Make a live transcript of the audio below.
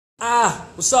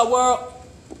What's up, world?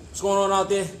 What's going on out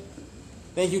there?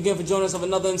 Thank you again for joining us on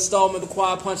another installment of the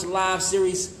Quad Punch Live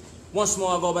series. Once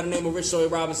more, I go by the name of Rich Soy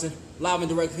Robinson, live and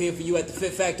direct here for you at the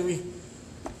Fit Factory.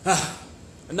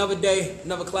 Another day,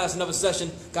 another class, another session.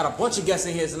 Got a bunch of guests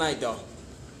in here tonight, though.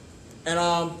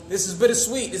 And this is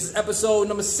bittersweet. This is episode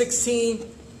number 16.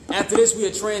 After this, we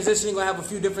are transitioning. Gonna have a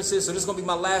few differences, so this is gonna be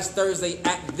my last Thursday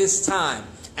at this time.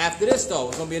 After this, though,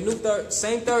 it's gonna be a new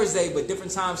same Thursday, but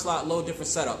different time slot, little different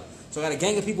setup. So I got a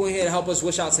gang of people in here to help us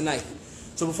wish out tonight.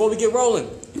 So before we get rolling,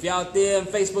 if you're out there in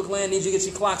Facebook land, need you to get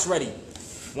your clocks ready.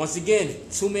 Once again,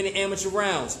 2-minute amateur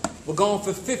rounds. We're going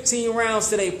for 15 rounds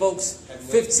today, folks.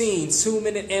 15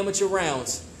 2-minute amateur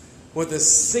rounds with a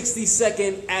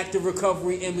 60-second active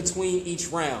recovery in between each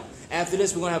round. After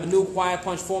this, we're going to have a new quiet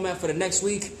punch format for the next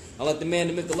week. I'll let the man,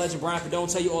 the myth, the legend, Brian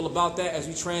Cadone tell you all about that as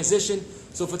we transition.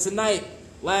 So for tonight,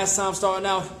 last time starting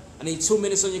out, I need 2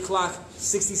 minutes on your clock,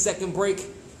 60-second break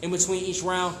in between each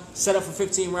round. Set up for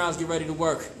 15 rounds, get ready to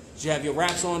work. You have your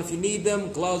wraps on if you need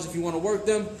them, gloves if you want to work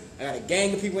them. I got a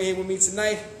gang of people in here with me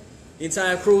tonight. The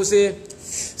entire crew is here.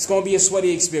 It's going to be a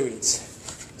sweaty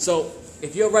experience. So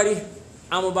if you're ready,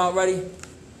 I'm about ready.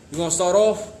 You're going to start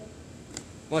off.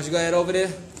 Why don't you go ahead over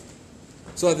there?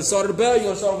 So at the start of the bell, you're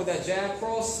going to start off with that jab,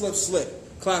 cross, slip,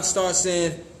 slip. Clock starts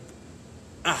in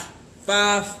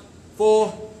 5,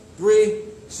 4, 3,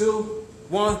 2,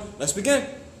 1. Let's begin.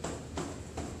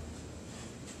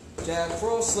 Jab,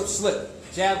 cross, slip,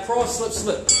 slip. Jab, cross, slip,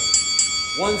 slip.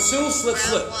 1, 2, slip,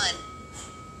 slip.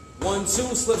 1, 2,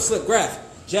 slip, slip.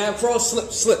 Graph. Jab, cross,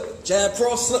 slip, slip. Jab,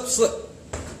 cross, slip, slip.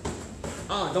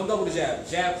 Don't double the jab.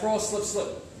 Jab, cross, slip,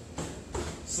 slip.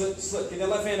 Slip, slip. Get that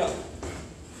left hand up.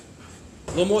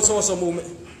 A little more torso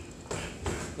movement.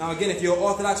 Now again, if you're an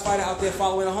orthodox fighter out there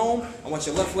following at home, I want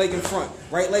your left leg in front.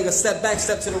 Right leg a step back,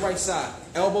 step to the right side.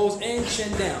 Elbows in,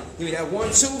 chin down. Give me that 1,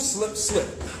 2, slip, slip.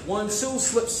 1, 2,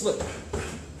 slip, slip.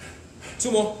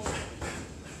 2 more.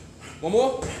 1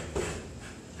 more.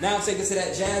 Now take us to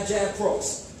that jab, jab,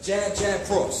 cross. Jab, jab,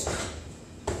 cross.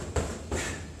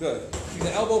 Good. Keep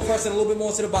the elbow pressing a little bit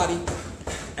more to the body.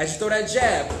 As you throw that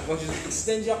jab, I want you to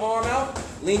extend your arm out,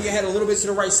 lean your head a little bit to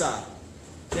the right side.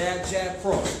 Jab, jab,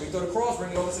 cross. When you throw the cross,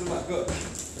 bring it over to the left. Good.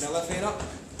 Bring that left hand up.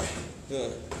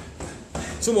 Good.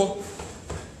 2 more.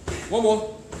 1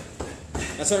 more.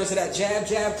 Now turn into that jab,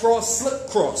 jab, cross, slip,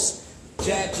 cross.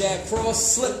 Jab, jab,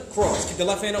 cross, slip, cross. Keep the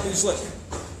left hand up when you slip.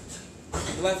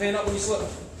 Keep the left hand up when you slip.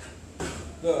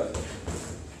 Good.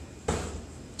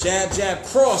 Jab, jab,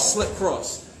 cross, slip,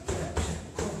 cross.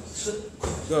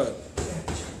 Good.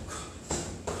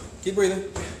 Keep breathing.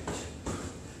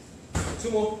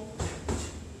 2 more.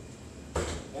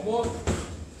 1 more.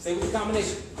 Stay with the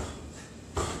combination.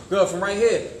 Good. From right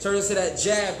here, turn into that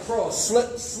jab, cross,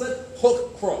 slip, slip,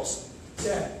 hook, cross.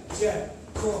 Jab, jab,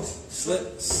 cross.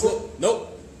 Slip, slip.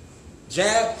 Nope.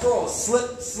 Jab, cross,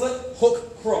 slip, slip,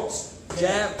 hook, cross.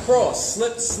 Jab, cross,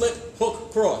 slip, slip,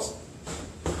 hook, cross.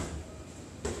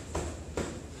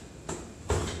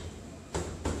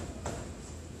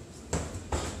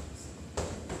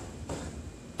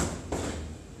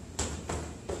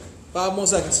 Five more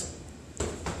seconds.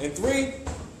 In 3,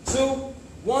 2,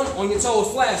 1. On your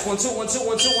toes, flash. 1, 2, 1, 2,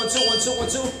 1, 2, 1, 2, 1, 2, 1,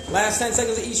 2. Last 10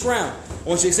 seconds of each round. I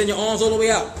want you to extend your arms all the way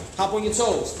out. Hop on your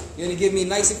toes. You're going to give me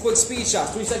nice and quick speed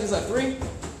shots. 3 seconds left. 3,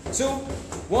 2,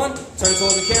 1. Turn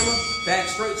towards the camera. Back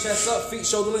straight, chest up, feet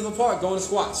shoulder length apart. Go into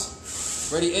squats.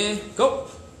 Ready, in, go.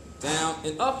 Down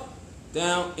and up.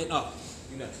 Down and up.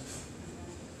 You next.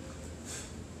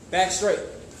 Back straight.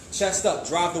 Chest up.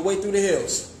 Drive the weight through the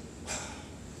heels.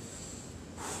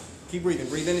 Keep breathing.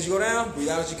 Breathe in as you go down. Breathe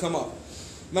out as you come up.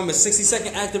 Remember,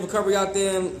 60-second active recovery out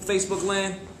there in Facebook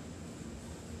land.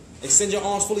 Extend your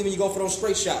arms fully when you go for those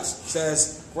straight shots. It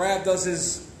says, Grab does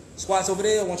his squats over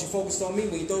there. I want you focused on me.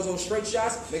 When you throw those straight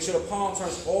shots, make sure the palm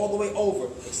turns all the way over.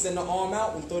 Extend the arm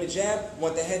out. When you throw the jab, I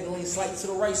want the head to lean slightly to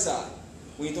the right side.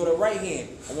 When you throw the right hand,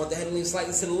 I want the head to lean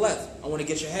slightly to the left. I want to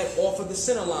get your head off of the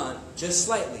center line just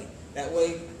slightly. That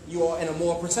way, you are in a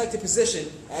more protected position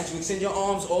as you extend your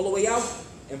arms all the way out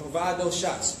and provide those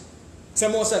shots.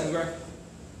 10 more seconds, Greg.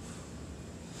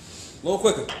 A little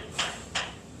quicker.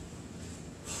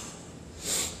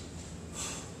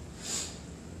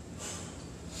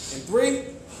 In 3,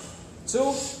 2,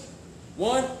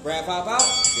 1. Grab, hop out.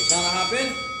 You're trying to hop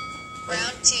in.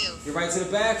 Round 2. You're right to the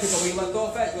back. Pick up where you left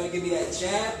off at. You're going to give me that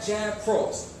jab, jab,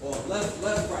 cross. Or left,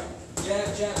 left, right.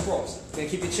 Jab, jab, cross. You're going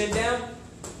to keep your chin down.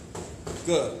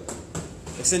 Good.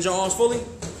 Extend your arms fully.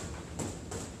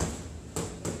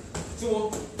 2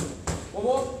 more. 1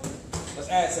 more. Let's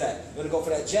add to that. You're going to go for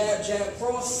that jab, jab,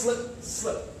 cross, slip,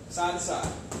 slip. Side to side.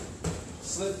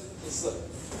 Slip and slip.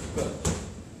 Good.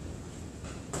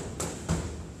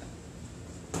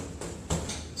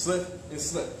 slip, and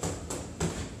slip.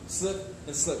 Slip,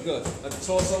 and slip. Good. Let the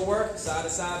torso work, side to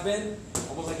side bend.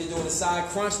 Almost like you're doing a side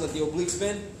crunch. Let the oblique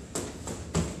spin.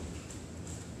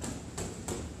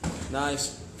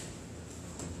 Nice.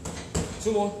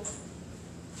 2 more.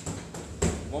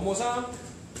 1 more time.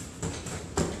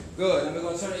 Good. And we're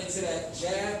going to turn it into that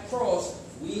jab, cross,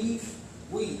 weave,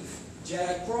 weave.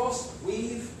 Jab, cross,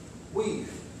 weave, weave.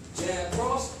 Jab,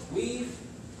 cross, weave,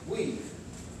 weave.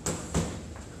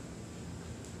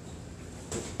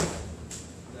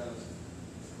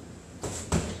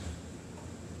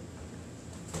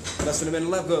 Less than a minute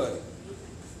left. Good.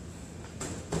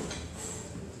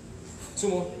 2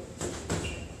 more.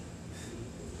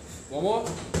 1 more.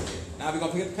 Now we're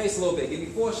going to pick up the pace a little bit. Give me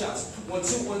 4 shots. 1,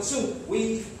 2, 1, 2.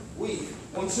 Weave, weave.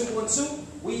 1, 2, 1, 2.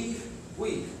 Weave,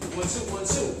 weave. 1, 2, 1,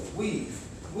 2. Weave,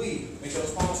 weave. Make sure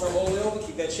those palms are all the way over.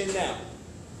 Keep that chin down.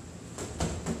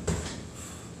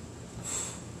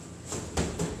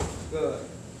 Good.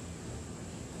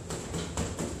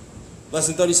 Less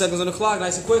than 30 seconds on the clock.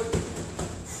 Nice and quick.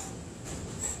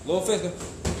 Little finger.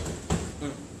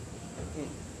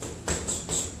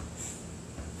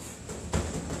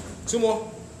 2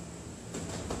 more.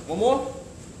 1 more.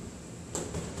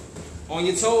 On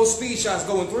your toes, speed shots.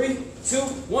 Going 3, 2,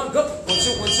 1, go. 1,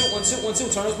 2, 1, 2, 1, 2, 1, 2.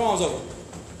 Turn those palms over.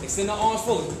 Extend the arms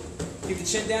fully. Keep the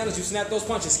chin down as you snap those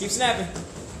punches. Keep snapping.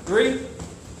 3,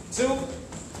 2, 1.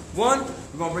 We're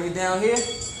going to bring it down here.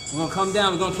 We're going to come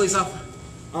down. We're going to place our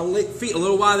feet a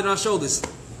little wider than our shoulders.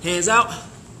 Hands out.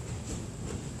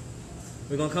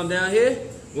 We're going to come down here.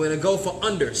 We're going to go for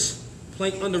unders.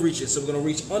 Plank under reaches. So we're going to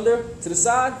reach under to the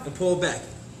side and pull back.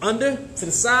 Under to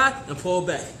the side and pull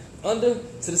back. Under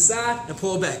to the side and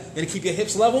pull back. You're going to keep your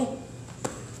hips level.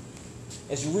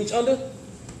 As you reach under,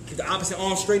 keep the opposite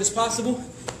arm straight as possible.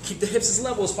 Keep the hips as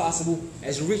level as possible.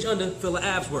 As you reach under, feel the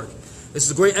abs work. This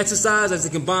is a great exercise as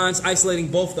it combines isolating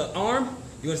both the arm.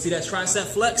 You're going to see that tricep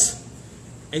flex.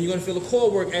 And you're going to feel the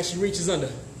core work as she reaches under.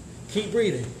 Keep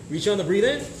breathing. Reach under, breathe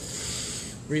in.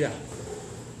 Breathe out.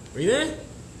 Breathe in.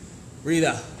 Breathe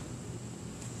out.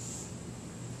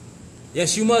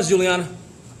 Yes, you must, Juliana.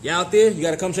 You out there, you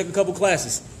got to come check a couple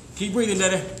classes. Keep breathing,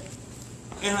 Daddy.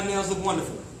 And her nails look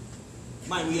wonderful.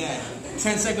 Might we add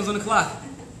 10 seconds on the clock.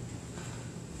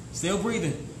 Still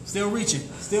breathing. Still reaching.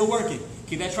 Still working.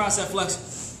 Keep that tricep flex.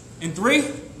 In 3,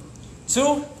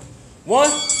 2, 1.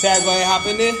 Tag, go ahead, hop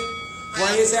in there.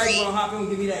 Right here, Tag, you're going to hop in and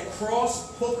give me that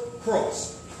cross, hook,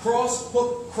 cross. Cross,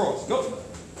 hook, cross. Go.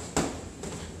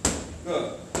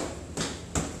 Good.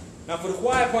 Now for the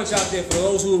quiet punch out there, for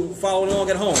those who are following along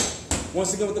at home,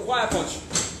 once again with the quiet punch,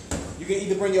 you can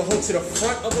either bring your hook to the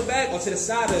front of the bag or to the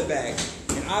side of the bag.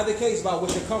 In either case, about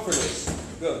what your comfort is.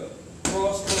 Good.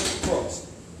 Cross, hook, cross.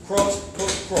 Cross,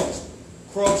 hook, cross.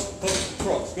 Cross, hook,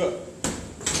 cross. Good.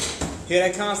 Hear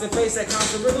that constant pace, that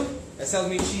constant rhythm? That tells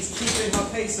me she's keeping her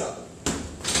pace up.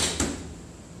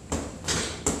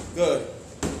 Good.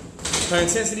 Her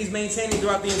intensity is maintaining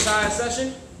throughout the entire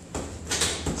session.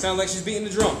 Sounds like she's beating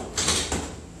the drum.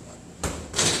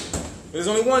 There's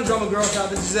only one drummer girl. Shout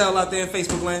out to Giselle out there in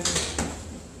Facebook land.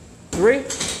 3,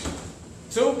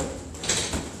 2,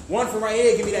 1 for right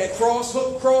here. Give me that cross,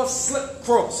 hook, cross, slip,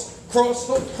 cross. Cross,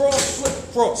 hook, cross,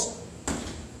 slip, cross.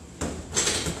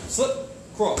 Slip,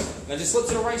 cross. Now just slip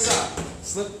to the right side.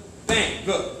 Slip, bang.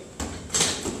 Good.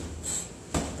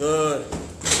 Good.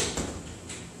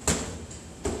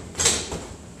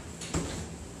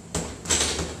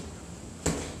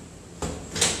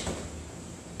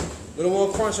 Little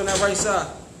more crunch on that right side.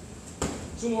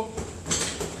 2 more.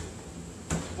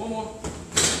 1 more.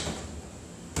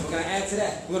 We're going to add to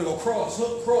that. We're going to go cross,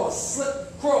 hook, cross,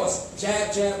 slip, cross,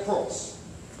 jab, jab, cross.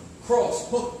 Cross,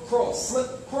 hook, cross,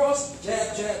 slip, cross,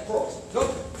 jab, jab, cross. Go.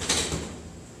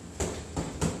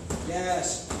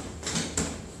 Yes.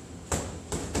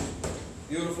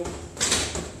 Beautiful.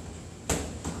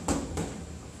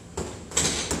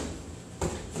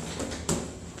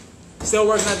 Still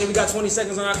working out there. We got 20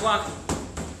 seconds on our clock.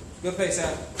 Good pace,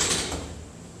 Al.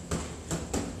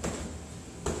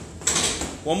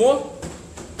 1 more.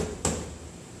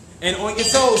 And on your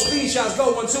toes, speed shots.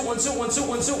 Go. 1, 2, 1, 2, 1, 2,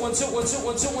 1, 2, 1, 2, 1, 2,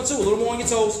 1, 2, 1, 2. A little more on your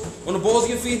toes. On the balls of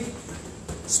your feet.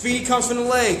 Speed comes from the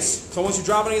legs. So once you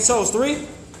drop it on your toes, 3, 2, 1.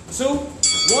 We're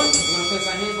going to place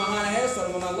our hands behind our head.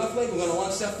 Starting on our left leg. We're going to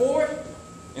 1 step forward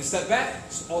and step back.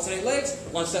 Alternate legs.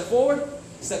 1 step forward,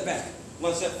 step back.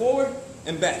 1 step forward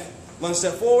and back. 1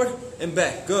 step forward and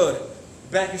back. Good.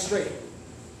 Back is straight.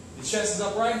 The chest is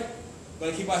upright. We're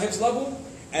going to keep our hips level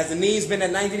as the knees bend at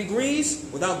 90 degrees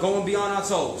without going beyond our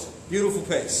toes. Beautiful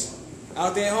pace.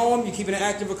 Out there at home, you're keeping an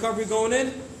active recovery going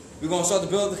in. We're going to start to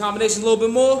build the combination a little bit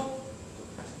more.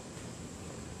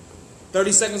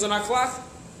 30 seconds on our clock.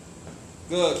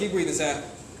 Good. Keep breathing, Zach.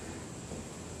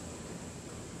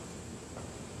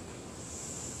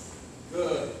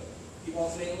 Good. Keep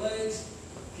alternating legs.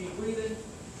 Keep breathing.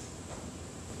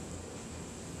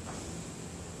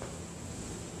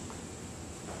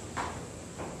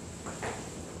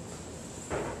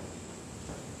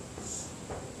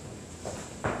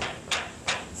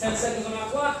 Ten seconds on our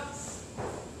clock.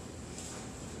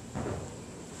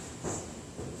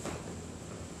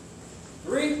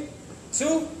 3,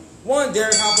 2, 1.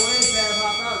 Derek hop in, Derek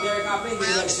hop out, Derek hop in. Give me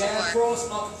that jab, cross,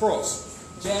 up, cross.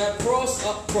 Jab, cross,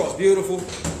 up, cross. Beautiful.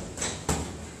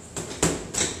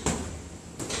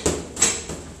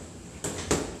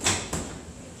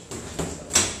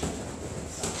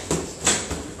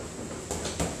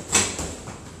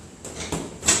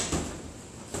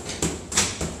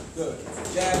 Good.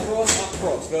 Jab, cross, up,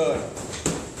 cross. Good.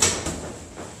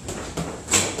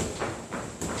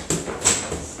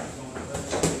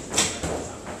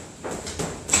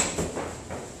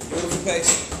 Beautiful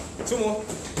pace. 2 more.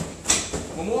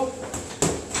 1 more.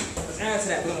 Let's add to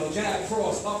that. We're going to jab,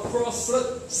 cross, up, cross,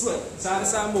 slip, slip. Side to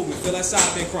side movement. Feel that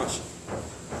side bend crunch.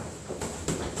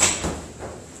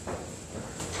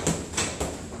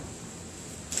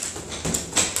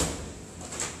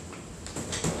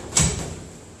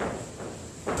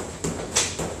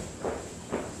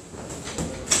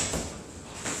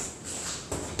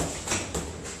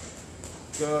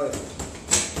 Good.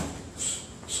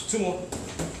 2 more.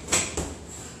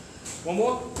 1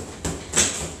 more.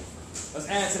 Let's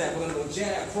add to that. We're going to go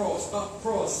jab, cross, up,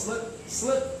 cross, slip,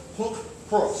 slip, hook,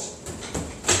 cross.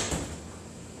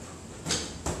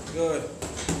 Good.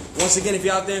 Once again, if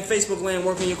you're out there in Facebook land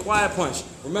working your quiet punch,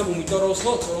 remember when we throw those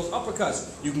hooks or those uppercuts,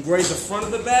 you can graze the front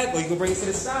of the bag or you can bring it to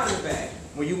the side of the bag.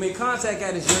 When you make contact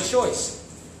at it, it's your choice.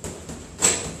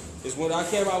 It's what I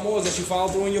care about more is that you follow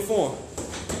through in your form.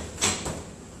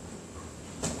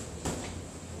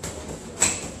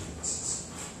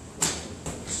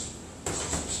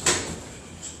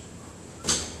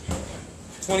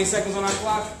 $20 seconds on our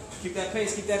clock. Keep that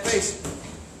pace, keep that pace.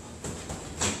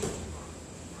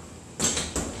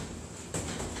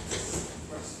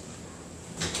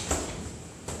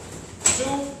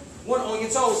 Two, 1 on your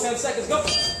toes. 10 seconds, go.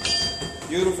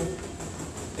 Beautiful.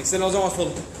 Extend those arms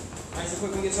fully. Nice and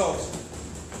quick on your toes.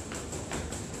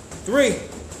 3,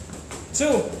 2,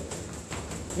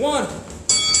 1.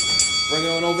 Bring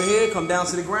it on over here. Come down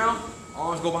to the ground.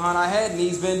 Arms go behind our head.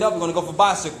 Knees bend up. We're going to go for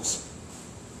bicycles.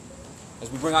 As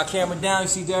we bring our camera down, you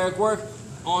see Derek work.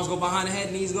 Arms go behind the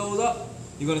head, knees goes up.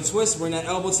 You're going to twist, bring that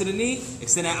elbow to the knee,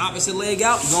 extend that opposite leg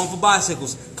out. You're going for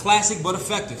bicycles. Classic but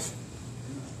effective.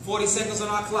 40 seconds on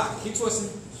our clock. Keep twisting.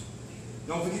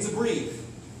 Don't forget to breathe.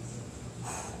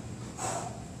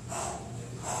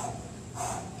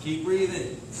 Keep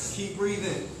breathing. Keep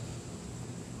breathing.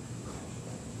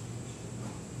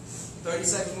 30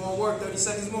 seconds more work. 30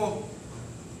 seconds more.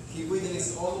 Keep breathing.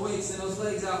 It's all the way. Extend those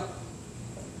legs out.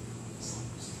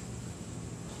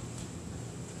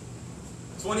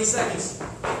 20 seconds.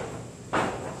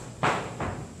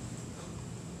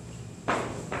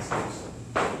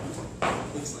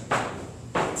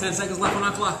 10 seconds left on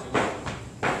our clock.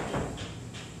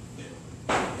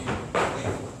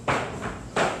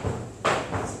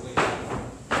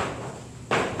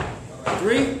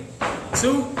 3,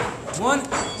 2, 1.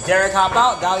 Derek hop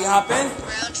out. Dolly hop in.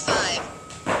 Round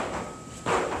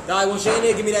 5. Dolly, once you're in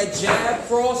there, give me that jab,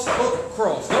 cross, hook,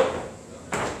 cross. Go.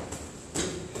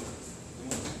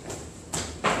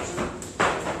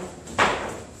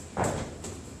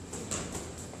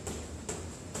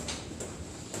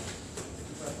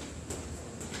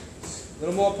 A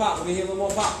little more pop. Let me hear a little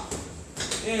more pop.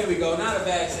 There we go. Now the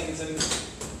bag's sinking to me.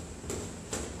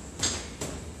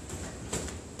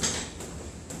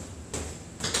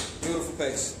 Beautiful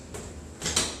pace.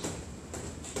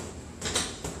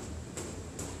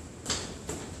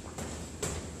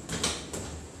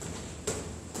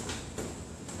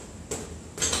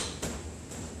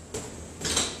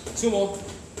 Two more.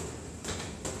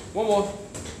 1 more.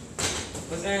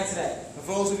 Let's add to that. And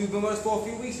for those of you who've been with us for a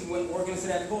few weeks, we went working into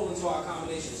that pull into our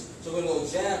combinations. So we're going to go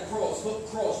jab, cross, hook,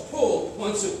 cross, pull,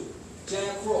 1, 2.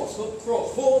 Jab, cross, hook,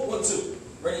 cross, pull, 1, 2.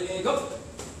 Ready, and go.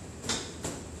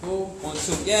 Pull, 1,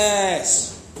 2.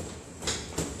 Yes.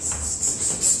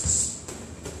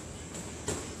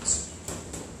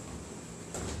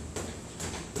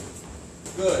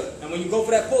 Good. And when you go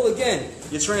for that pull again,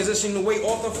 you're transitioning the weight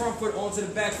off the front foot onto the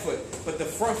back foot. But the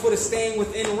front foot is staying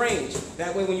within range.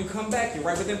 That way when you come back, you're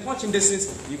right within punching distance.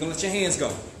 You can let your hands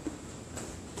go.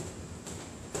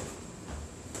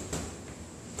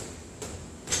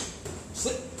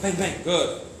 Slip. Bang, bang.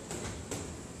 Good.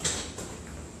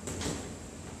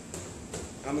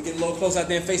 I'm gonna get a little close out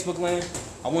there in Facebook land.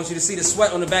 I want you to see the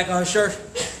sweat on the back of her shirt.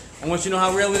 I want you to know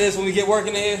how real it is when we get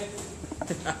working in here.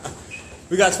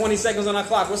 We got 20 seconds on our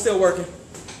clock. We're still working.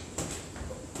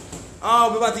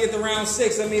 Oh, we're about to get to round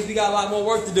 6. That means we got a lot more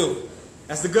work to do.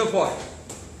 That's the good part.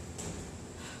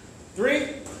 3,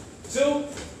 2,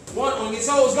 1. On your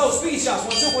toes, go. Speed shots.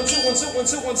 1, 2, 1, 2, 1, 2, 1,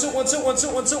 2, 1, 2, 1, 2,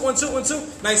 1, 2, 1, 2, 1, 2, 1,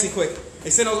 2. Nice and quick.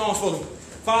 Extend those arms fully.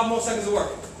 5 more seconds of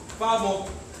work. 5 more.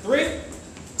 3,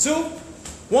 2,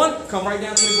 1. Come right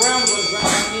down to the ground. We're going to drive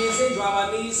our knees in, drive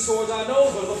our knees towards our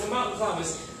nose. We're going to look for mountain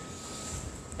climbers.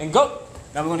 And go.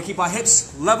 Now we're going to keep our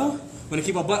hips level. We're going to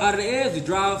keep our butt out of the air as we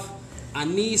drive our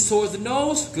knees towards the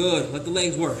nose. Good. Let the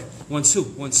legs work. 1, 2,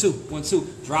 1, 2, 1, 2.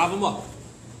 Drive them up.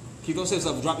 Keep those hips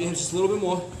up. Drop your hips just a little bit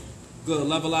more. Good.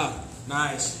 Level out.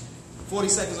 Nice. 40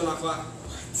 seconds on our clock.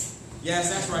 Yes,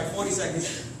 that's right. 40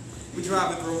 seconds. We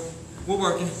driving through. We're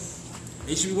working.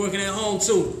 You should be working at home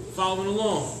too, following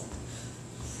along.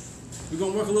 We're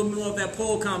going to work a little bit more of that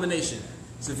pole combination.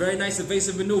 It's a very nice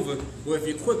evasive maneuver where if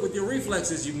you're quick with your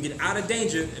reflexes, you can get out of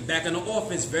danger and back on the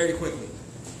offense very quickly.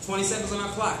 20 seconds on our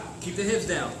clock. Keep the hips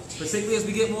down. Particularly as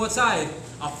we get more tired,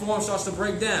 our form starts to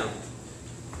break down.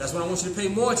 That's when I want you to pay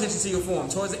more attention to your form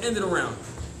towards the end of the round.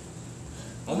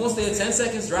 Almost there. 10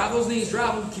 seconds. Drive those knees.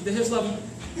 Drive them. Keep the hips level.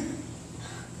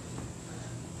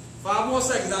 5 more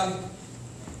seconds, Ollie.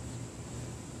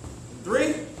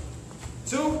 3,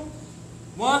 2,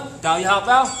 1. Down you hop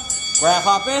out. Grab,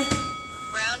 hop in.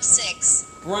 Round 6.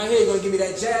 Right here, you're going to give me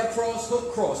that jab, cross,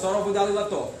 hook, cross. Start off with Dolly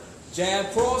left off.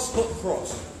 Jab, cross, hook,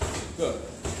 cross. Good.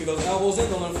 Keep those elbows in.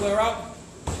 Don't let them flare out.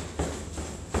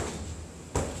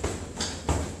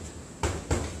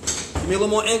 Give me a little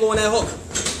more angle on that hook.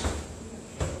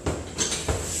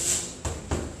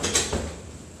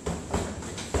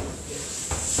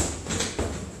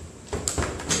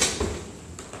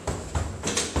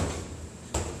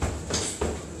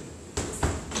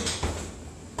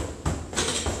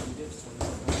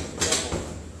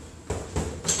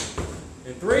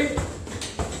 In 3,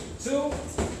 2,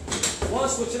 1,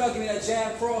 switch it up. Give me that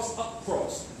jab, cross, up,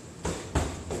 cross.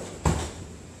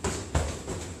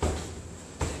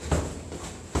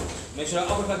 Make sure that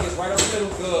uppercut gets right up the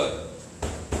middle. Good.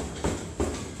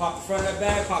 Pop the front of that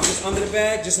bag, pop this under the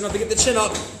bag, just enough to get the chin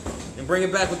up, and bring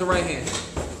it back with the right hand.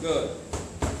 Good.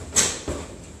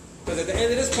 Because at the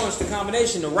end of this punch, the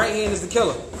combination, the right hand is the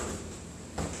killer.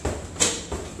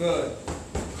 Good.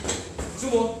 2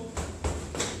 more.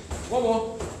 1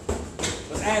 more.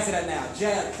 Let's add to that now.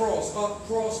 Jab, cross, up,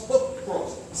 cross, hook,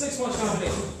 cross. 6-punch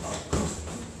combination.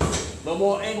 A little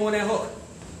more angle on that hook.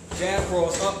 Jab,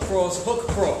 cross, up, cross, hook,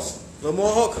 cross. A little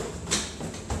more hook.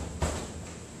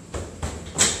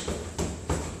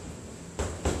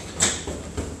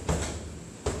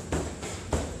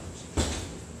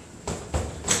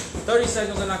 $30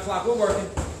 seconds on our clock. We're working.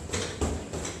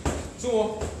 2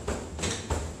 more.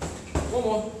 1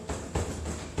 more.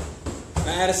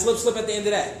 Now add a slip at the end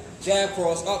of that. Jab,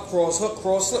 cross, up, cross, hook,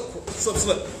 cross, slip, slip,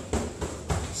 slip.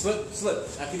 Slip,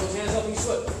 slip. Now keep those hands up and you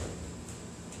slip.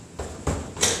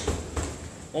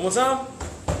 1 more time.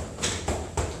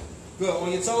 Good.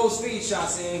 On your toes, speed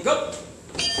shots in. Go.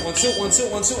 1, 2, 1, 2,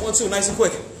 1, 2, 1, 2. Nice and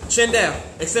quick. Chin down.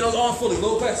 Extend those arms fully.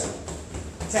 Low press.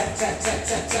 Tap, tap, tap,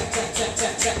 tap, tap, tap, tap,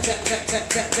 tap, tap, tap, tap, tap,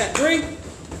 tap, tap. 3,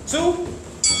 2, 1.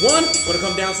 We're gonna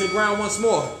come down to the ground once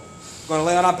more. We're gonna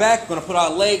lay on our back. We're gonna put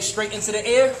our legs straight into the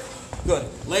air. Good.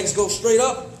 Legs go straight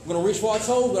up. We're gonna reach for our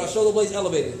toes with our shoulder blades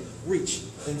elevated. Reach.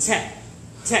 Then tap,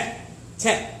 tap,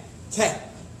 tap, tap,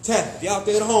 tap. If you're out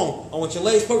there at home, I want your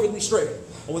legs perfectly straight.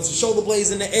 I want your shoulder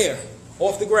blades in the air,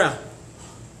 off the ground.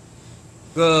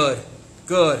 Good,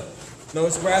 good.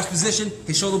 Notice grasp position.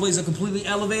 His shoulder blades are completely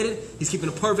elevated. He's keeping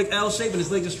a perfect L shape and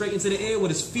his legs are straight into the air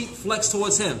with his feet flexed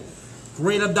towards him.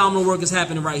 Great abdominal work is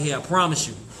happening right here, I promise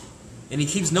you. And he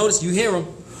keeps, notice, you hear him.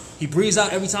 He breathes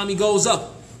out every time he goes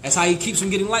up. That's how he keeps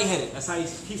from getting lightheaded. That's how he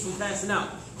keeps from passing out.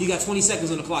 He got 20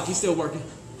 seconds on the clock. He's still working.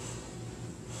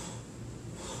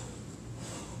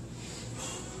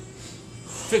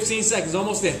 15 seconds,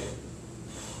 almost there.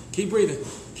 Keep breathing.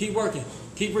 Keep working.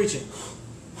 Keep reaching.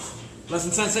 Less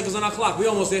than 10 seconds on our clock. We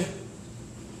almost there.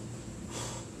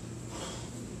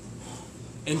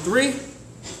 In 3,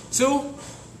 2,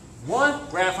 1.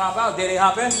 Grab, hop out. There they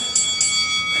hop in.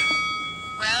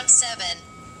 Round 7.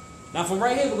 Now from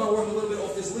right here, we're going to work a little bit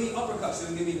off this lead uppercut. So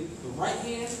we're going to give me the right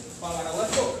hand, followed by the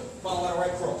left hook, followed by the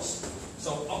right cross.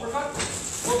 So uppercut,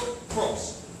 hook,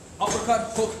 cross.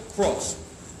 Uppercut, hook, cross.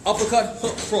 Uppercut,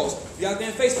 hook, cross. If you're out there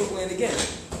in Facebook land again,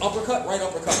 uppercut,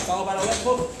 followed by the left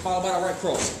hook, followed by the right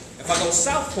cross. If I go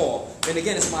southpaw, then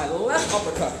again it's my left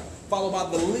uppercut, followed by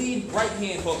the lead right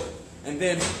hand hook, and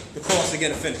then the cross to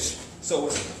get a finish. So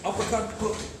it's uppercut,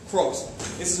 hook, cross.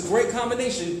 This is a great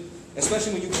combination,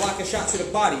 especially when you block a shot to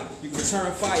the body. You can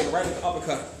return fire right with the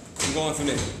uppercut and going from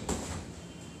there.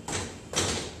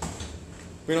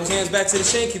 Bring those hands back to the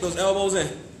shin, keep those elbows in.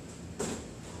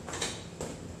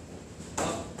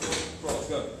 Up, cross,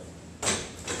 good.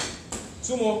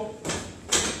 2 more.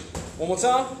 1 more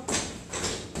time.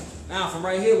 Now from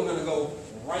right here, we're gonna go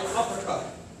right uppercut,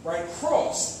 right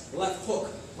cross, left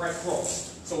hook, right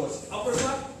cross. So it's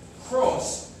uppercut,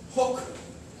 cross, hook,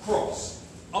 cross.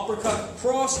 Uppercut,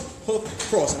 cross, hook,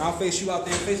 cross. And I'll face you out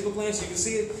there in Facebook land so you can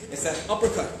see it. It's that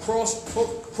uppercut, cross,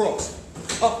 hook, cross.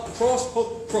 Up, cross,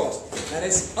 hook, cross. Now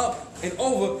that's up and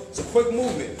over. It's a quick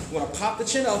movement. You want to pop the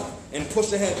chin up and push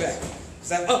the head back. It's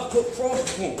that up, hook,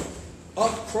 cross, boom.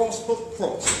 Up, cross, hook,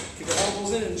 cross. Keep your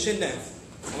elbows in and chin down.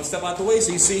 I'm going to step out the way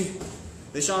so you see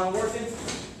this arm working.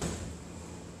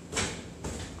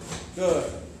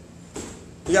 Good.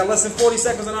 We got less than 40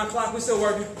 seconds on our clock. We're still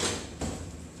working.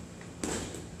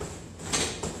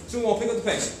 2 more. Pick up the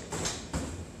pace.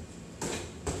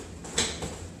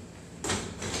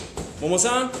 1 more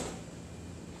time.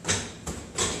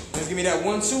 Let's give me that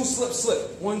 1, 2, slip,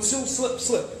 slip. 1, 2, slip,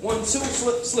 slip. 1, 2,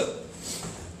 slip, slip.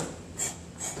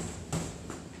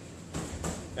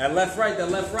 That left, right, that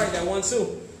 1,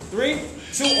 2. 3,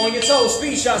 2, on your toes.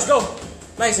 Speed shots, go.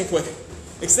 Nice and quick.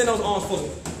 Extend those arms fully.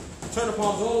 Turn the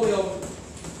palms all the way over.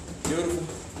 Beautiful.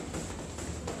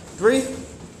 3,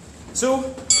 2,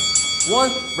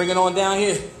 1. Bring it on down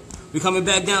here. We're coming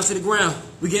back down to the ground.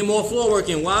 We're getting more floor work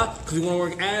in. Why? Because we want to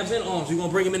work abs and arms. We're going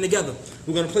to bring them in together.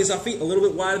 We're going to place our feet a little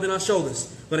bit wider than our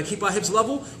shoulders. We're going to keep our hips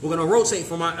level. We're going to rotate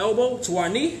from our elbow to our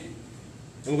knee.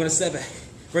 And we're going to step back.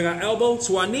 Bring our elbow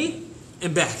to our knee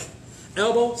and back.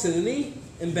 Elbow to the knee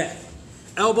and back.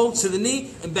 Elbow to the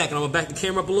knee and back. And I'm going to back the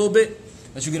camera up a little bit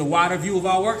so you get a wider view of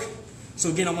our work. So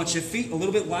again, I want your feet a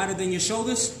little bit wider than your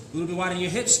shoulders, a little bit wider than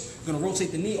your hips. You're going to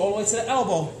rotate the knee all the way to the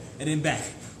elbow and then back.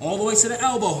 All the way to the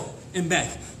elbow and back.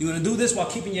 You're going to do this while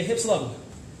keeping your hips level.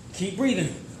 Keep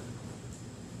breathing.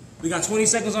 We got 20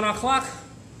 seconds on our clock.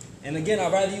 And again,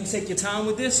 I'd rather you take your time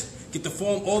with this. Get the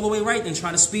form all the way right, then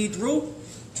try to speed through.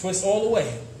 Twist all the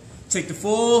way. Take the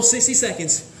full 60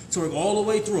 seconds to work all the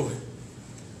way through.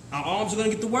 Our arms are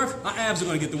going to get the work. Our abs are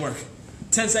going to get the work.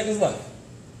 10 seconds left.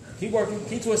 Keep working.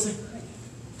 Keep twisting.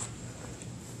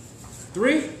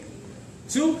 3,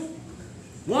 2,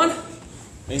 1.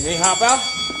 Anything hop out.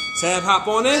 Tab, hop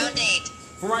on in. Round 8.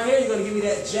 From right here, you're going to give me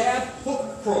that jab,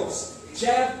 hook, cross.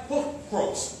 Jab, hook,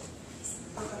 cross.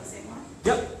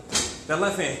 Yep. That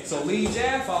left hand. So lead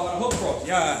jab, follow the hook, cross.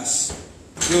 Yes.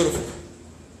 Beautiful.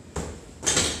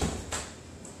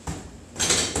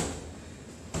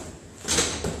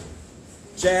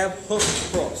 Jab, hook,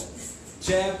 cross.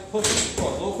 Jab, hook, cross.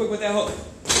 A little quick with that hook.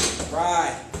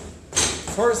 Right.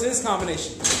 First is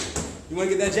combination. You want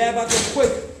to get that jab out there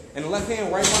quick and the left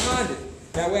hand right behind it.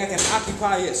 That way I can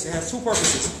occupy this. It has 2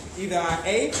 purposes. Either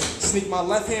I sneak my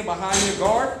left hand behind your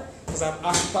guard because I've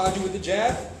occupied you with the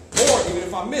jab, or even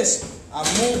if I miss, I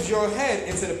move your head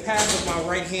into the path of my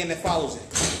right hand that follows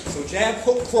it. So jab,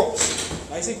 hook, cross.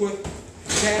 Nice and quick.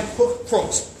 Jab, hook,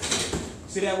 cross.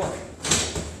 See that work?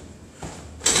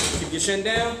 Keep your chin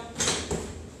down.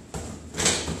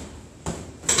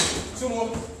 2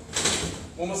 more.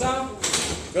 1 more time.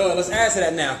 Good. Let's add to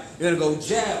that now. You're going to go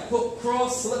jab, hook,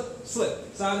 cross, slip,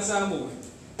 slip. Side to side movement.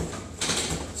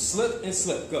 Slip and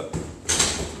slip. Good.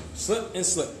 Slip and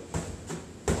slip.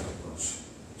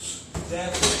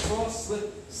 Jab, hook, cross,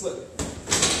 slip, slip.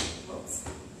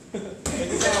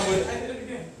 Take your time with it. I did it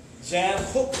again. Jab,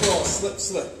 hook, cross, slip,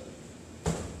 slip.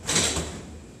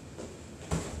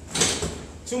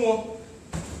 2 more.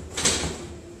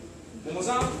 1 more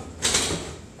time.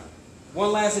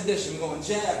 1 last addition. We're going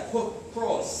jab, hook,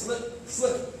 cross, slip,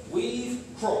 slip, weave,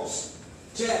 cross.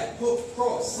 Jab, hook,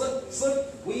 cross, slip,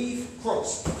 slip, weave,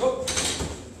 cross. Go.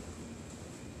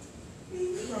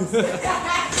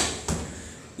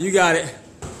 You got it.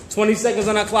 20 seconds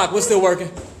on that clock. We're still working.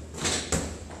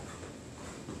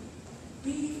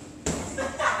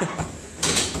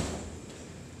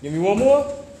 Give me 1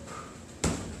 more.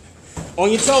 On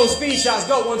your toes, speed shots.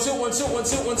 Go. 1, 2, 1, 2, 1,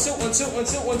 2, 1, 2, 1, 2, 1,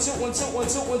 2, 1, 2, 1, 2, 1,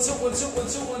 2, 1, 2, 1, 2,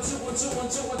 1, 2, 1, 2, 1, 2, 1,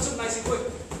 2, 1, 2. Nice and quick.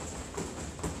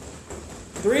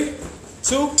 3,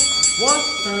 2, 1.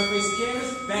 Turn face the cameras.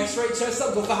 Back straight, chest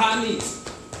up. Go for high knees.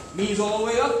 Knees all the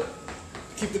way up.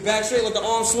 Keep the back straight. Let the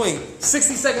arm swing.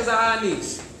 60 seconds of high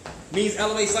knees. Knees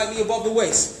elevate slightly above the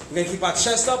waist. We're going to keep our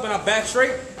chest up and our back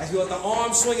straight as we let the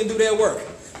arms swing and do their work.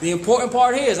 The important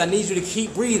part here is I need you to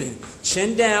keep breathing.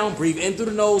 Chin down, breathe in through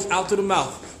the nose, out through the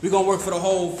mouth. We're going to work for the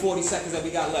whole 40 seconds that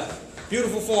we got left.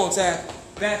 Beautiful form, Tab.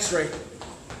 Back straight.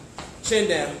 Chin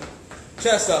down.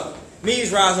 Chest up.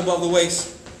 Knees rise above the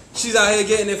waist. She's out here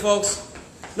getting it, folks.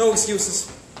 No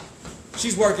excuses.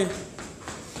 She's working.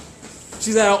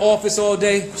 She's at her office all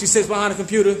day. She sits behind a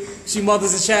computer. She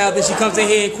mothers a child. Then she comes in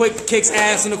here and quick kicks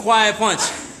ass in a quiet punch.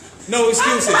 No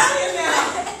excuses.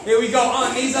 Here we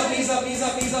go. Knees up, knees up, knees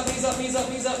up, knees up, knees up, knees up,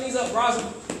 knees up, knees up. Rise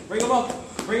them. Bring them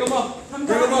up. Bring them up. Bring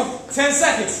them up. 10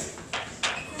 seconds.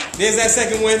 There's that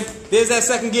second win. There's that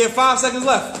second gear. 5 seconds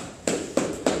left.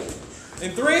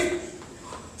 In 3,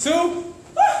 2,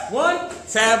 1.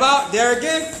 Tab out. There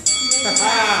again.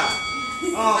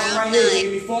 Oh, right here.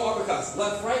 Give me 4 uppercuts.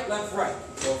 Left, right, left, right.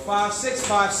 So 5, 6,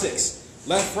 5, 6.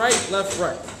 Left, right, left,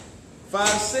 right. 5,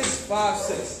 6, 5,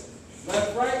 6.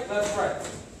 Left, right, left, right.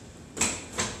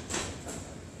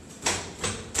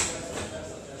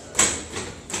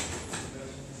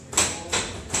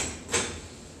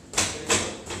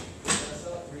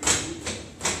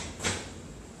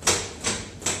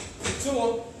 Two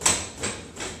more.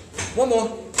 One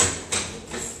more.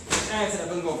 Add to that.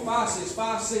 We're going to go 5, 6,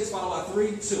 5, 6, followed by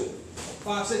 3, 2.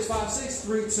 5, 6, 5, 6,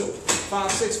 3, 2.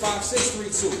 5, 6, 5, 6,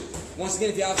 3, 2. Once again,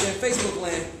 if you're out there in Facebook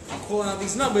land, I'm calling out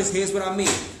these numbers. Here's what I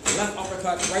mean. Left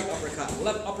uppercut, right uppercut.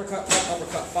 Left uppercut, right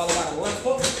uppercut. Followed by the left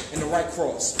hook and the right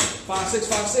cross. 5, 6,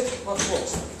 5, 6, left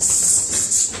cross.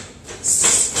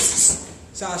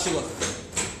 That's how she look.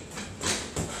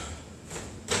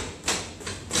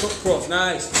 Hook cross.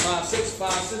 Nice. 5, 6,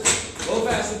 5, 6. A little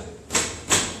faster.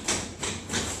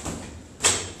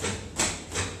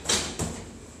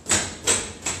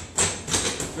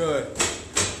 Good.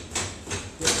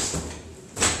 Yes.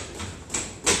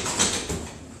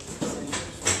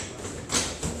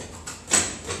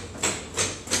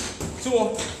 Two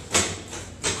more.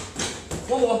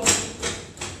 One more.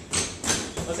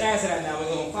 Let's add to that now. We're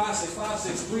going 5, 6, 5,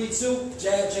 6, 3, 2.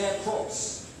 Jab, jab,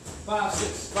 cross. 5,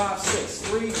 6, 5, 6,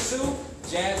 3, 2.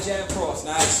 Jab, jab, cross.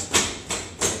 Nice.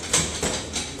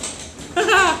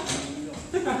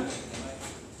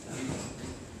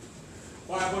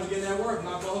 All right, once you get that work,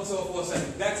 knock the hooks off for a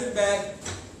second. Back to the bag.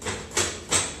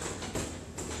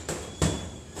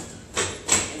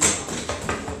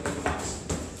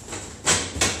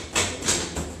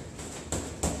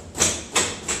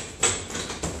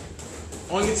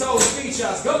 On your toes, speed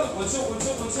shots. Go. 1, 2, 1, 2, 1, 2,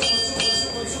 1, 2,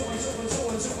 1, 2, 1, 2, 1, 2, 1, 2,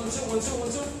 1, 2, 1, 2, 1, 2, 1, 2,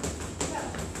 1, 2.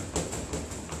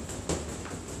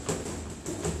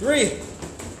 3,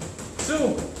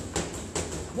 2,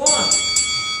 1.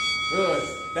 Good.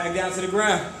 Back down to the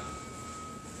ground.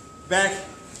 Back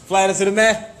flat into the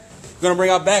mat. We're going to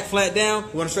bring our back flat down.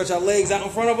 We're going to stretch our legs out in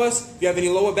front of us. If you have any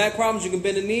lower back problems, you can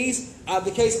bend the knees. Out of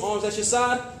the case, arms at your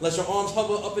side. Let your arms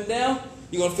hover up and down.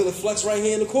 You're going to feel it flex right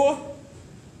here in the core.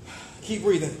 Keep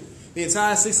breathing. The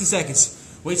entire 60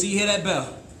 seconds. Wait till you hear that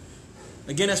bell.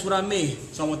 Again, that's what I mean.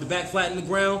 So I want the back flat in the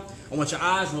ground. I want your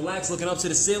eyes relaxed, looking up to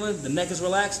the ceiling. The neck is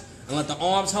relaxed. And let the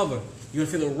arms hover. You're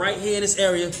going to feel it right here in this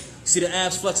area. See the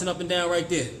abs flexing up and down right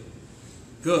there.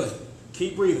 Good.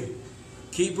 Keep breathing.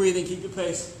 Keep breathing. Keep your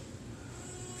pace.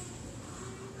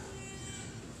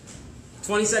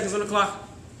 20 seconds on the clock.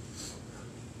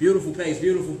 Beautiful pace.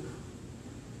 Beautiful.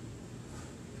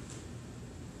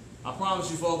 I promise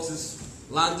you, folks, there's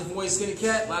a lot of different ways to skin a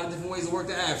cat, a lot of different ways to work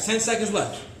the abs. 10 seconds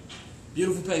left.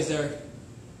 Beautiful pace, Derek.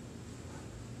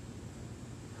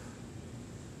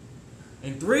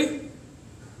 In 3,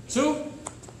 2,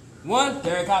 1.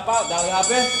 Derek, hop out. Dolly, hop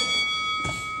in.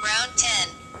 Round 10.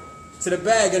 To the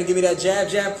bag. Gonna give me that jab,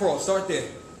 jab, cross. Start there.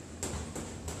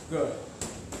 Good.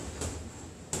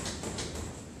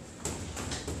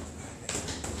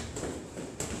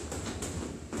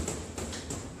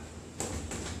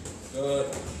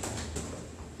 Good.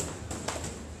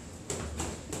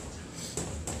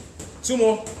 2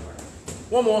 more.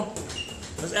 1 more.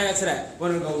 Let's add to that. We're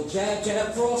going to go jab,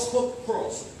 jab, cross, hook,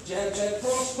 cross. Jab, jab,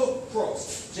 cross, hook,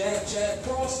 cross. Jab, jab,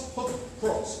 cross, hook,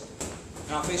 cross.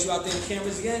 Now I'll face you out there in the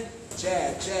cameras again.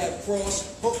 Jab, jab,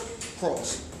 cross, hook,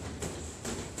 cross.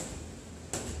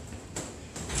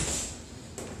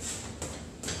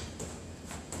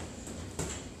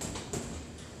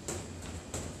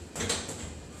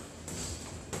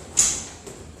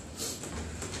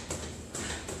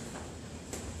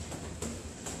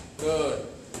 Good.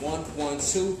 1, 1,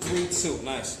 2, 3, 2.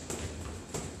 Nice.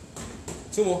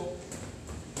 2 more.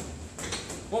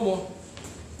 1 more.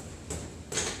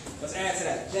 Let's add to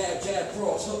that. Jab, jab,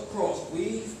 cross, hook, cross,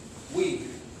 weave,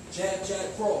 weave. Jab,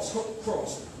 jab, cross, hook,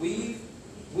 cross, weave,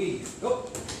 weave. Go.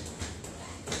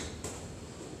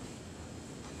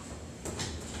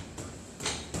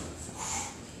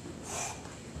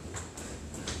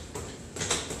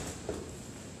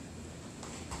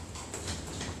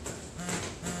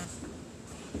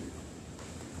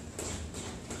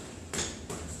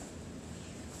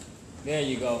 There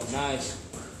you go. Nice.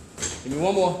 Give me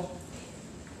one more.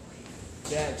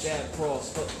 Jab, jab,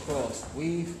 cross, hook, cross,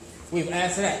 weave, weave.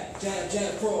 Add to that. Jab,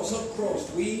 jab, cross, hook, cross,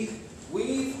 weave,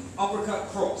 weave, uppercut,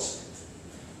 cross.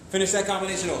 Finish that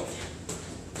combination off.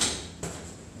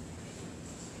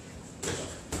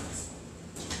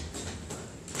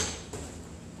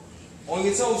 On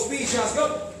your toes, speed shots, go.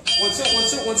 1, 2, 1,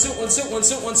 2, 1, 2, 1, 2, 1,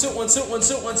 2, 1, 2, 1, 2, 1,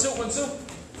 2, 1, 2, 1, 2.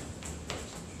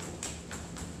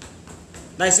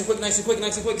 Nice and quick, nice and quick,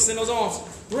 nice and quick. Extend those arms.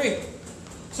 3,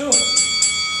 2,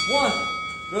 1.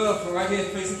 Good. From right here,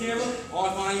 face the camera.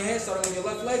 Arms behind your head. Starting on your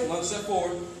left leg. Lunge step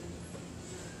forward.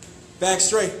 Back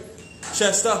straight.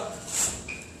 Chest up.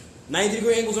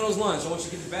 90-degree angles on those lunges. I want you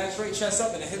to get the back straight, chest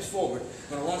up, and the hips forward.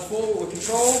 I'm going to lunge forward with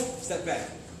control. Step back.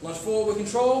 Lunge forward with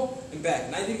control and back.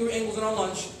 90-degree angles on our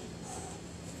lunge.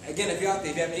 Again, if you're out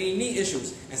there, if you have any knee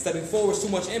issues and stepping forward is too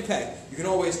much impact, you can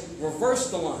always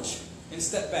reverse the lunge and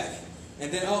step back.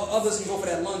 And then others can go for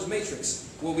that lunge matrix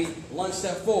where we lunge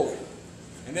step forward.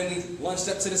 And then we lunge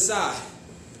step to the side.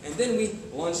 And then we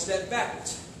lunge step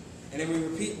backwards. And then we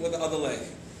repeat with the other leg.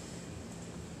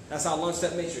 That's our lunge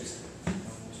step matrix.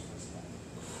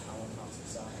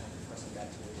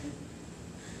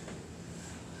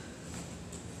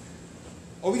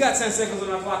 Oh, we got 10 seconds on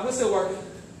our clock. We're still working.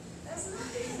 That's not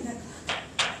in the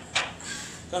clock.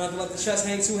 Try not to let the chest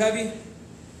hang too heavy.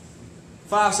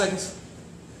 5 seconds.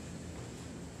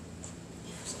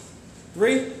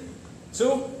 3, 2,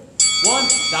 1.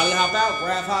 Dolly hop out.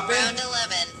 Grab hop in. Round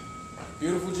 11.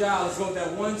 Beautiful job. Let's go with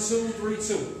that 1, 2, 3,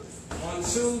 2. 1,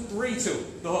 2, 3, 2.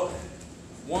 The hook.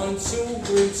 1, 2,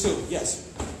 3, 2. Yes.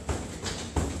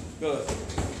 Good.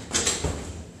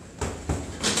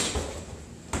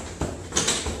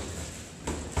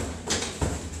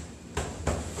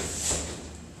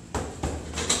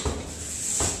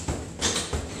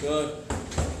 Good.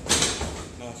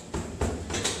 Nice.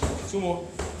 2 more.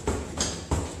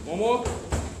 1 more.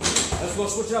 Let's go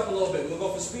switch it up a little bit. We're going to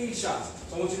go for speed shots.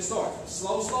 So I want you to start.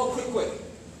 Slow, slow, quick, quick.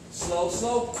 Slow,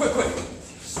 slow, quick, quick.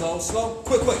 Slow, slow,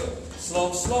 quick, quick.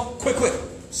 Slow, slow, quick, quick.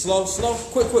 Slow, slow,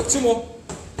 quick, quick. 2 more.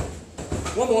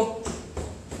 1 more.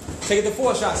 Take it to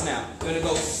 4 shots now. We're going to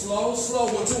go slow, slow,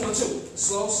 1, 2, 1, 2.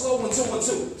 Slow, slow, 1, 2, 1,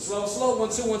 2. Slow, slow, 1,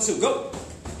 2, 1, 2. Go.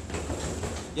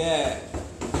 Yeah.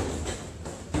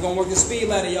 We're going to work the speed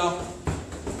ladder, y'all.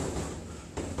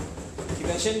 Keep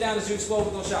that chin down as you explode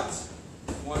with those shots.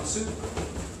 1, 2.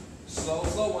 Slow,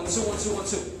 slow. 1, 2, 1, 2, 1, 2.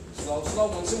 Slow, slow.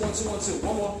 1, 2, 1, 2, 1, 2.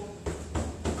 1 more.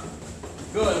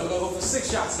 Good. We're going to go for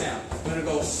 6 shots now. We're going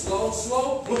to go slow,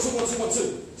 slow. 1, 2, 1, 2, 1,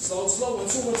 2. Slow, slow. 1,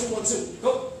 2, 1, 2, 1, 2.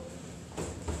 Go.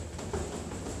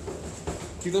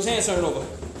 Keep those hands turning over.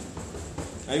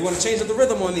 Now you want to change up the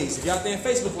rhythm on these. If you're out there in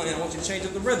Facebook land, I want you to change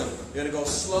up the rhythm. You're going to go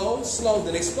slow, slow,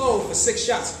 then explode for 6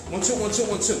 shots. 1, 2, 1, 2,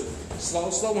 1, 2. Slow,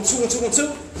 slow, 1, 2, 1, 2, 1,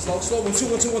 2. Slow, slow, 1, 2,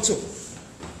 1, 2, 1, 2.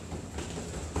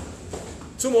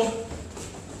 2 more.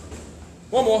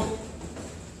 1 more.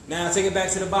 Now take it back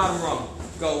to the bottom rung.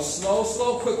 Go slow,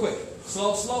 slow, quick, quick.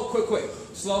 Slow, slow, quick, quick.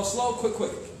 Slow, slow, quick,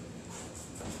 quick.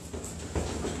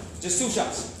 Just 2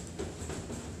 shots.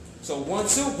 So 1,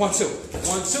 2, 1, 2.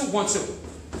 1, 2, 1, 2.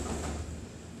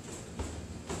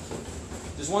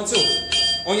 Just 1,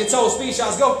 2. On your toes, speed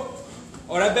shots, go.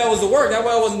 Oh, that bell was the work. That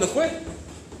bell wasn't the quick.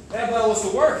 That bell was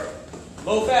the work.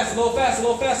 Low faster, low faster,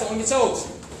 low faster on your toes.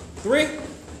 3,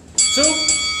 2,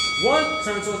 1.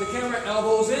 Turn towards the camera,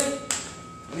 elbows in.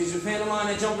 I need you to panel line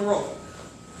that jumping rope.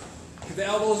 Keep the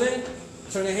elbows in.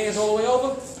 Turn your hands all the way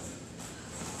over.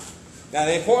 Now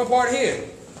the important part here,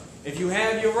 if you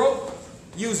have your rope,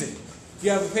 use it. If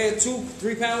you have a pair of 2,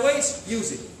 3 pound weights,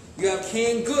 use it. You have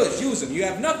canned goods, use them. You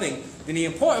have nothing, then the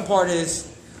important part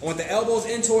is, I want the elbows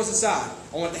in towards the side.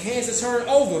 I want the hands to turn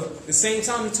over the same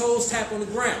time the toes tap on the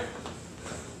ground.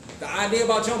 The idea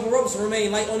about jumping ropes is to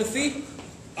remain light on the feet.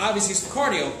 Obviously it's for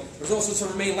cardio, but it's also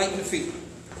to remain light on the feet.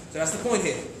 So that's the point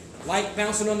here. Light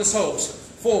bouncing on the toes.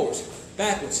 Forwards,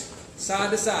 backwards,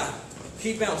 side to side.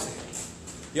 Keep bouncing.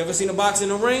 You ever seen a boxer in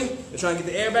the ring? They're trying to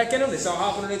get the air back in them. They start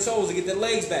hopping on their toes to get their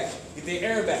legs back, get their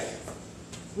air back.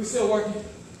 We still working.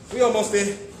 We almost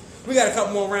there. We got a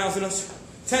couple more rounds in us.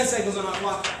 10 seconds on our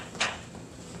clock.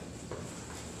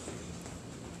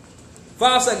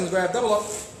 5 seconds, grab, double up.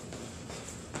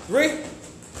 3,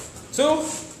 2,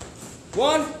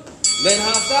 1. Leg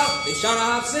hops out. They shot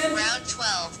hops in. Round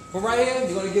 12. From right here,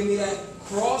 you're going to give me that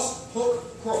cross,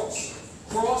 hook, cross.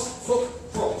 Cross,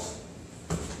 hook, cross.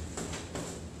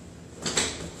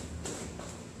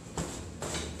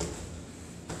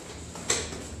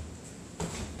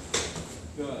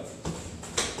 Good.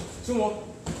 2 more.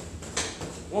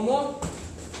 1 more.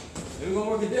 Then we're going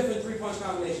to work a different 3-punch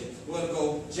combination. We're going to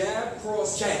go jab,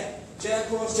 cross, jab. Jab,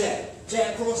 cross, jab.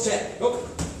 Jab, cross, jab. Go.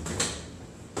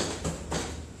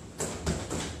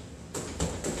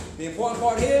 The important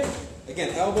part here,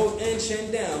 again, elbows in,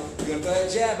 chin down. You're going to go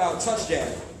ahead, jab out, touch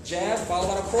jab. Jab,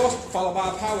 followed by a cross, followed by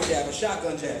a power jab, a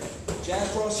shotgun jab. Jab,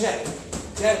 cross, jab.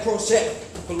 Jab, cross, jab.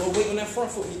 Put a little weight on that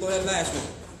front foot when you throw that last one.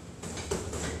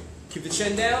 Keep the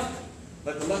chin down.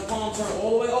 Let the left palm turn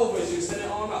all the way over as you extend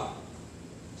that arm out.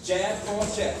 Jab,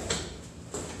 cross, jab.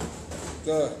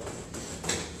 Good.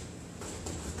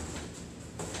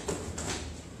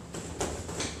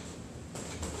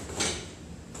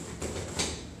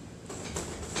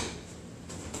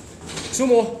 Two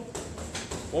more.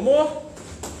 One more.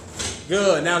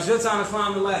 Good. Now it's your time to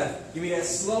climb the ladder. Give me that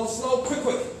slow, slow, quick,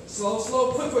 quick. Slow,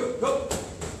 slow, quick, quick. Go.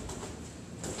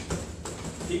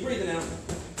 Keep breathing now.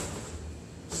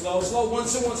 Slow, slow, 1,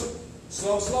 2, 1, 2.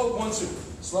 Slow, slow, 1, 2.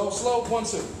 Slow, slow, 1,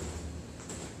 2.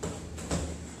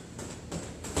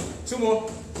 Two more.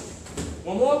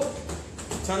 One more.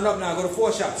 Turn it up now. Go to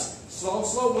 4 shots. Slow,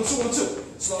 slow, 1, 2, 1, 2.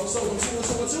 Slow, slow, 1, 2, 1,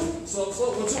 2, 1, 2. Slow,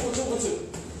 slow, 1, 2, 1, 2, 1, 2.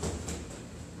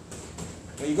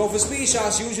 When you go for speed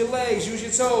shots, use your legs, use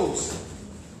your toes.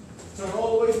 Turn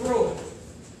all the way through.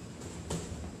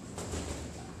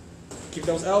 Keep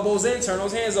those elbows in, turn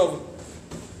those hands over.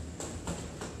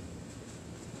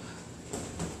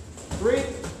 3,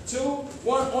 2,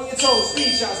 1, on your toes,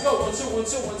 speed shots, go. 1, 2, 1,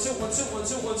 2, 1, 2, 1, 2, 1,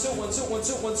 2, 1, 2, 1, 2, 1,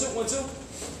 2, 1, 2, 1,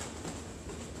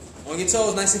 2. On your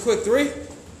toes, nice and quick. 3,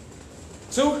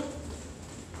 2, 1.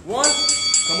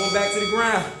 Come on back to the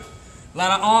ground. A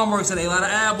lot of arm work today, a lot of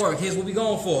ab work. Here's what we're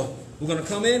going for. We're going to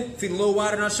come in, feet a little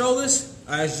wider than our shoulders.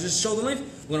 As just shoulder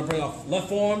length. We're going to bring our left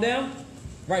forearm down,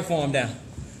 right forearm down.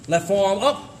 Left forearm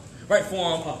up, right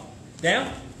forearm up. Down,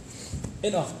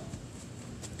 and up.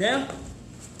 Down,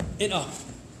 and up.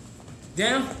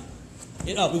 Down,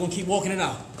 and up. We're going to keep walking it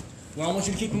out. What I want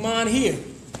you to keep in mind here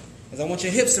is I want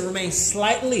your hips to remain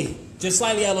slightly, just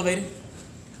slightly elevated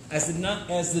as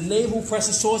the navel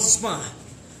presses towards the spine.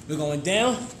 We're going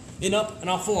down and up in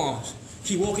our forearms.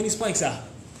 Keep walking these planks out.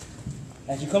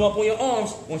 As you come up on your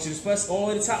arms, I want you to press all the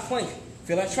way to the top plank.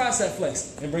 Feel that tricep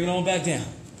flex and bring it on back down.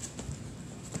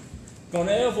 Going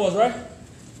to Air Force, right?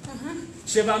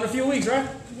 Ship out in a few weeks, right?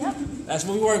 Yep. That's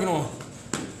what we're working on.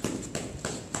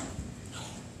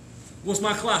 What's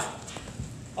my clock?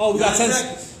 Oh, we got 10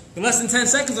 seconds. Less than 10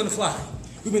 seconds on the clock.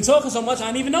 We've been talking so much I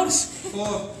didn't even notice.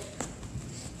 4.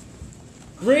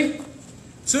 3,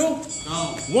 2,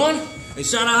 No. 1. Hey,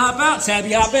 shout out, hop out. Tab,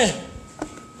 you hop in.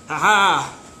 Ha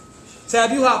ha.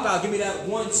 Tab, you hop out. Give me that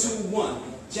 1, 2, 1.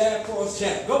 Jab, cross,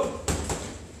 jab. Go.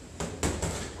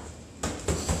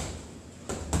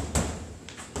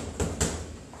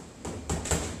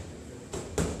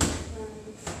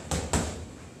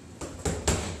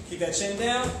 Keep that chin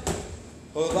down.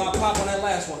 Hold a lot of pop on that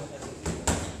last one.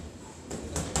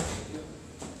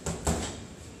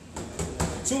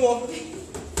 2 more.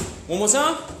 One more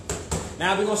time.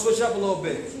 Now we're going to switch it up a little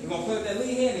bit. We're going to play with that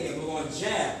lead hand again. We're going to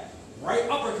jab, right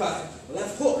uppercut,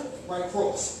 left hook, right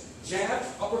cross. Jab,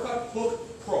 uppercut, hook,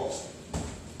 cross.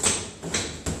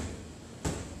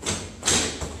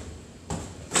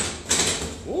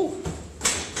 Ooh.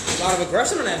 A lot of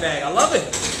aggression on that bag. I love it.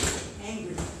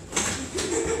 Angry.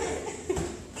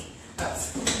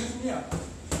 That's me up.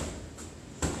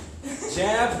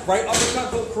 Jab, right uppercut,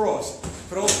 hook, cross.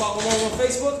 For those following along on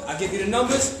Facebook, I'll give you the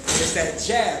numbers. It's that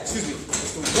jab, excuse me,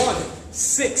 it's the 1,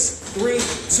 6, 3,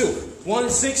 2. 1,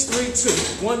 6, 3,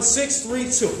 2. 1, 6, 3,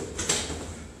 2.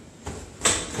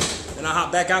 And I'll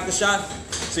hop back out the shot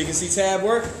so you can see Tab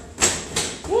work.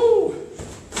 Woo!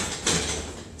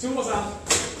 2 more times.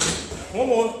 1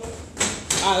 more. All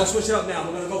right, let's switch it up now.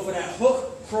 We're going to go for that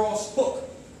hook, cross, hook.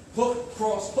 Hook,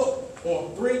 cross, hook.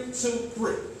 On 3, 2,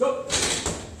 3. Go.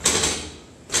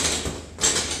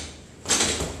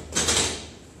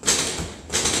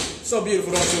 So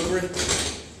beautiful, don't you agree?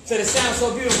 Said it sounds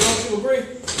so beautiful, don't you agree?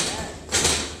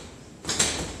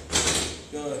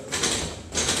 Good.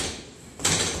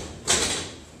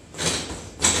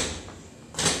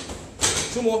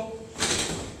 Two more.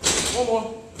 One more.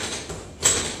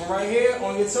 From right here,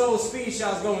 on your toes, speed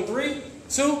shots going. 3,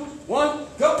 2, 1,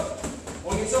 go.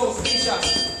 On your toes, speed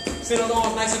shots. Extend those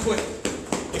arms nice and quick.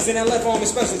 Extend that left arm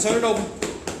especially. Turn it over.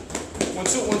 1,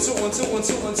 2, 1, 2, 1, 2, 1, 2, 1,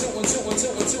 2, 1, 2, 1, 2,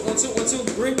 1, 2, 1, 2, 1, 2,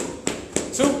 3,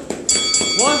 2,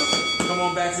 1. Come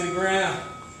on back to the ground.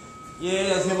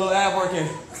 Yeah, let's get a little ab work in.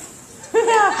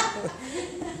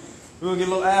 We're gonna get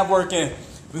a little ab work in.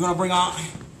 We're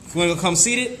gonna come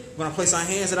seated. We're gonna place our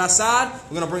hands at our side.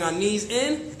 We're gonna bring our knees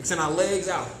in, extend our legs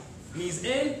out. Knees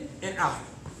in and out.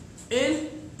 In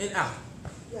and out.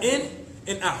 In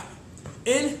and out.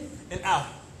 In and out.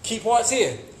 Key parts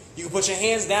here. You can put your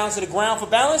hands down to the ground for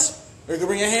balance, or you can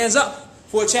bring your hands up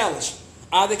for a challenge.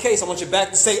 Either case, I want your back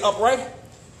to stay upright,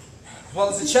 as well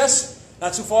as the chest,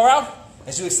 not too far out,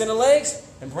 as you extend the legs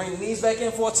and bring the knees back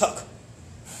in for a tuck.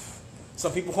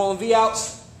 Some people call them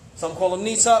V-outs, some call them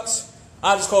knee tucks.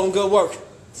 I just call them good work.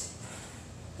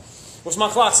 What's my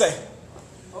clock say?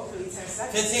 Hopefully 10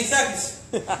 seconds. 15 seconds.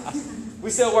 We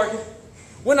still working.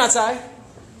 We're not tired.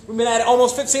 We've been at it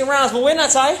almost 15 rounds, but we're not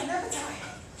tired. Never tired.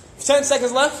 10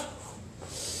 seconds left.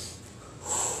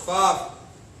 5,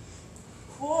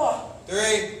 4,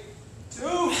 3,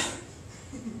 2.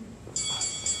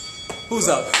 Who's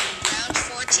up? Round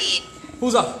 14.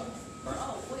 Who's up?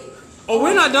 Oh, wait. Oh,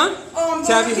 we're not done. Oh, I'm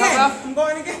Tabby, going again. hop out. I'm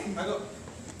going again. I go.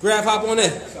 Grab, hop on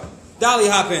in. Dolly,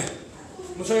 hop in. I'm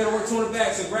going to show you how to work two in the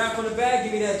back. So grab from the back,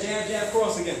 give me that jab, jab,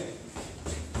 cross again.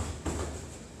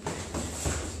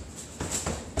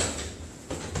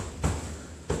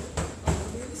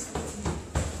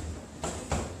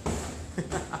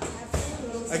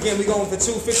 Again, we're going for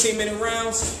two 15-minute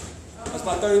rounds. That's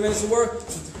about 30 minutes of work.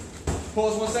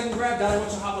 Pause 1 second, grab. Dolly, I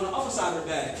want you to hop on the other side of the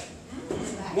bag.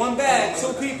 One bag,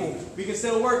 two people. We can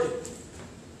still work it.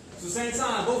 So same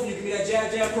time, both of you give me that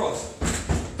jab, jab, cross.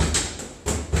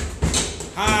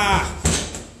 Ah.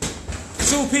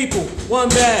 Two people, one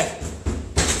bag.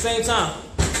 Same time.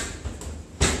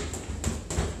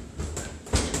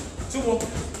 Two more.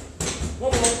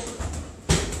 One more.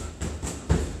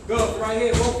 Good. Right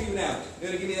here, both of you now.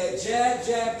 You're going to give me that jab,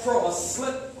 jab, cross,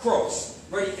 slip, cross.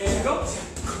 Ready, and go.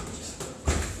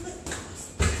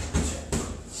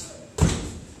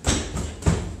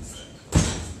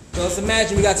 So let's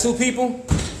imagine we got two people,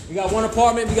 we got one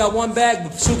apartment, we got one bag,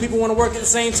 but two people want to work at the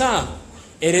same time.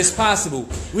 It is possible.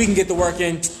 We can get the work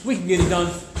in. We can get it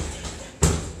done.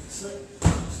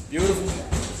 Beautiful.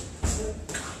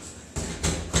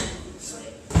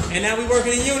 And now we're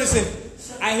working in unison.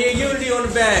 I hear unity on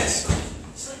the bags.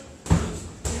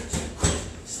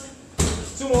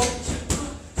 Two more.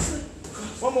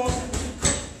 One more.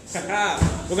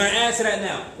 We're going to add to that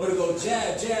now. We're going to go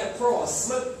jab, jab, cross,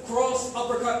 slip, cross,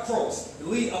 uppercut, cross.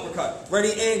 Lead uppercut.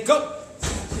 Ready, and go.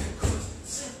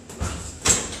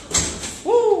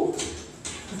 Woo!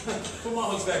 Put my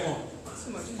hooks back on.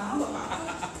 Too much power.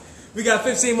 We got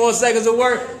 15 more seconds of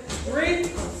work. 3,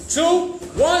 2,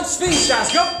 1. Speed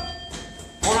shots. Go.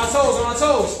 On our toes, on our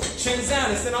toes. Chins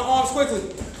down. Extend our arms quickly.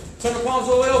 Turn the palms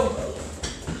all the way over.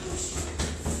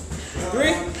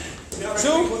 3,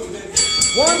 2,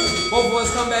 1. Both of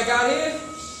us come back out here.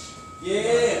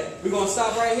 Yeah. We're going to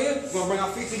stop right here. We're going to bring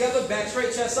our feet together. Back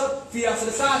straight, chest up. Feet out to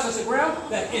the side, touch the ground.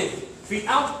 Back in. Feet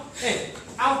out, in,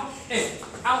 out, in,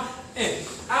 out, in,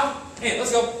 out, in.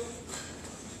 Let's go.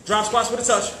 Drop squats with a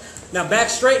touch. Now back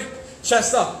straight,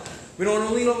 chest up. We don't want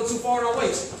to lean over too far on our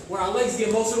waist, where our legs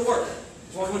get most of the work.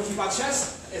 So we want to keep our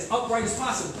chest as upright as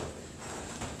possible.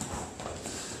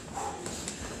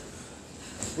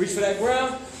 Reach for that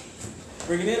ground.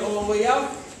 Bring it in all the way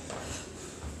out.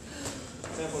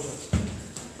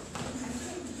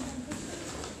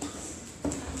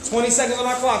 20 seconds on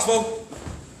our clocks, folks.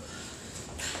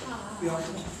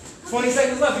 20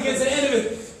 seconds left to get to the end of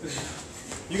it.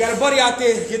 You got a buddy out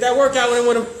there. Get that workout in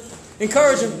with him.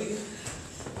 Encourage him.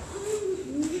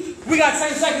 We got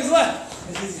 10 seconds left.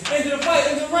 Into the fight,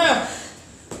 into the round.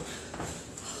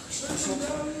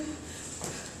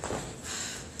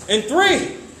 In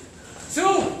 3, 2,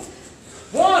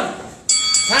 1.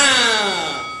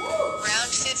 Time.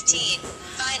 Round 15.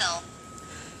 Final.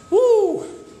 Woo.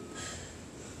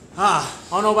 I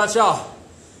don't know about y'all,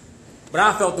 but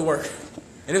I felt the work.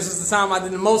 And this was the time I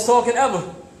did the most talking ever.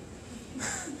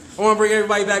 I want to bring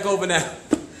everybody back over now.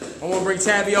 I want to bring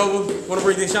Tabby over. I want to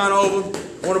bring Deshauna over.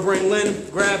 I want to bring Lynn,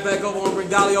 Grab back over. I want to bring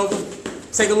Dolly over.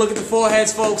 Take a look at the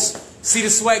foreheads, folks. See the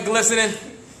sweat glistening.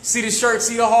 See the shirt.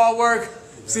 See the hard work.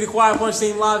 See the Quiet Punch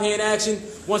team live here in action.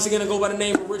 Once again, I go by the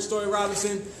name of Rich Story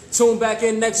Robinson. Tune back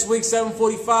in next week,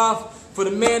 7:45. For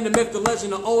the man, the myth, the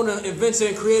legend, the owner, inventor,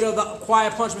 and creator of the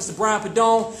Quiet Punch, Mr. Brian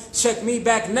Padone. Check me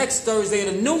back next Thursday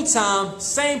at a new time.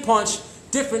 Same punch,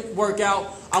 different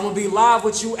workout. I'm going to be live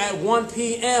with you at 1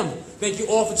 p.m. Thank you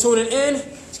all for tuning in.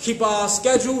 Keep our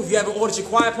schedule. If you haven't ordered your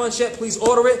Quiet Punch yet, please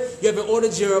order it. You haven't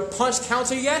ordered your punch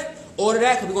counter yet? Order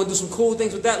that, because we're going to do some cool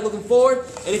things with that. Looking forward.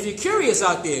 And if you're curious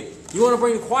out there, you want to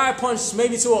bring the Quiet Punch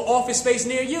maybe to an office space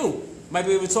near you, might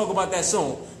be able to talk about that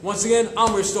soon. Once again,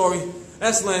 I'm Rich Story.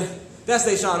 That's Lynn. That's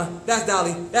Deshauna. That's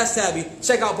Dolly. That's Tabby.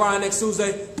 Check out Brian next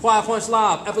Tuesday. Quiet Punch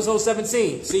Live, episode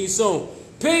 17. See you soon.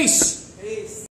 Peace. Peace.